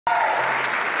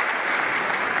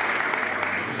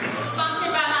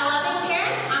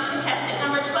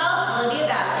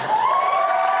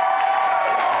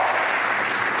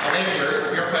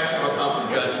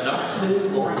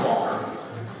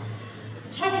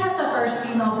first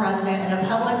female president in a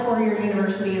public four-year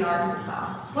university in Arkansas.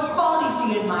 What qualities do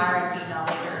you admire in female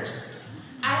leaders?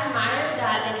 I admire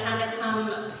that they kind of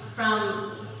come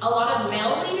from a lot of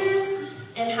male leaders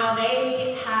and how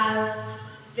they have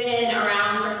been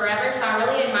around for forever. So I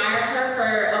really admire her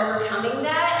for overcoming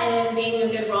that and being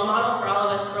a good role model for all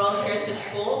of us girls here at this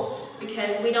school,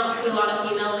 because we don't see a lot of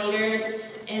female leaders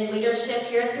in leadership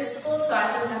here at this school, so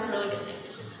I think that's a really good thing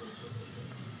that she's done.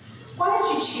 Why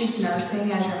did you choose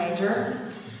nursing as your major?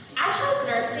 I chose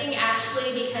nursing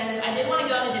actually because I did want to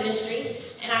go into dentistry,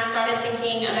 and I started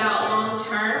thinking about long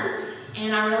term,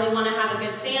 and I really want to have a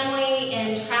good family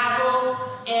and travel,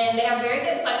 and they have very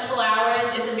good flexible hours.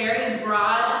 It's a very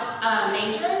broad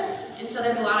major, and so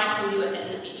there's a lot I can do with it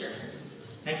in the future.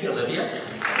 Thank you, Olivia.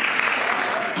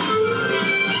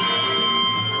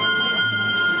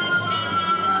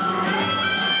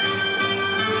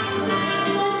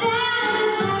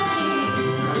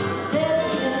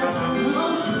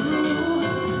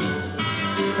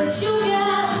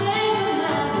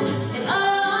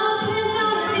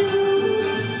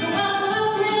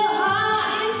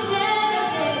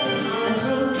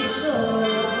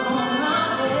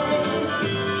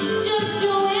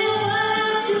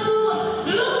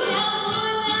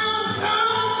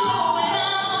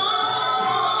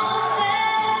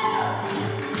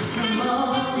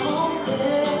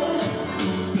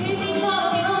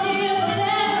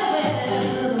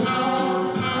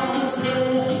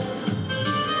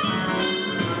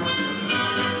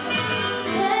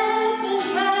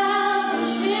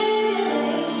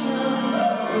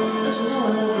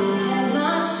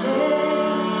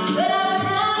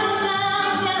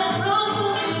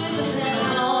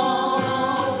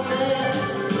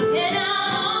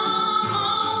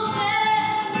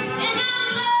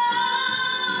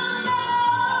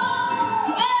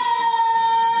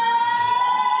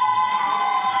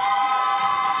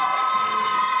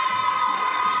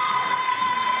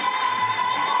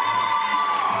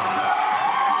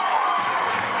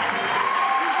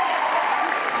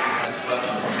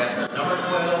 Number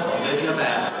 12, Olivia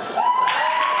Battles.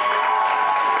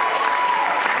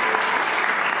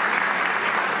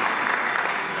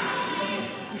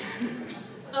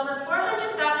 Over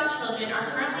 400,000 children are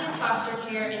currently in foster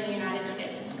care in the United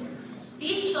States.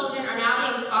 These children are now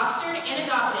being fostered and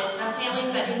adopted by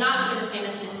families that do not share the same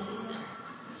ethnicity as them.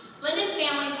 Blended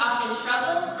families often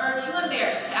struggle or are too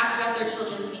embarrassed to ask about their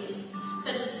children's needs,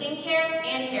 such as skin care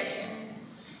and hair care.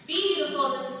 Be Beautiful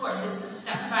is a support system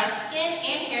that provides skin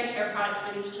and hair care products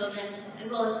for these children,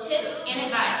 as well as tips and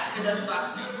advice for those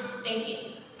fostered. Thank you.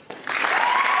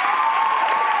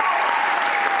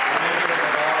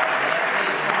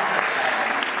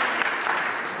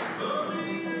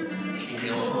 She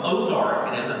hails from Ozark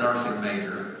and is a nursing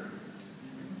major.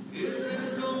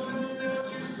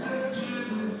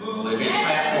 Olivia's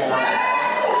platform is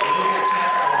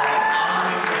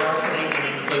honoring diversity and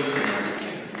inclusiveness.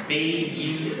 Be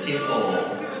beautiful.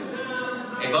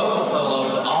 A vocal solo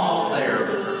is almost there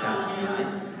with her talent tonight.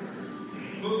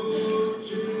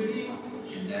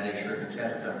 And that is your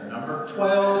contestant number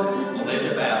 12,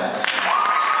 Olivia Battles.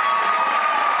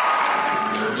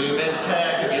 Your new Miss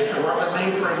Tag, who gets to work with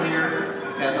me for a year,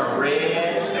 has a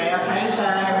red staff hang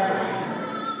tag.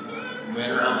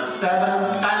 Winner of 7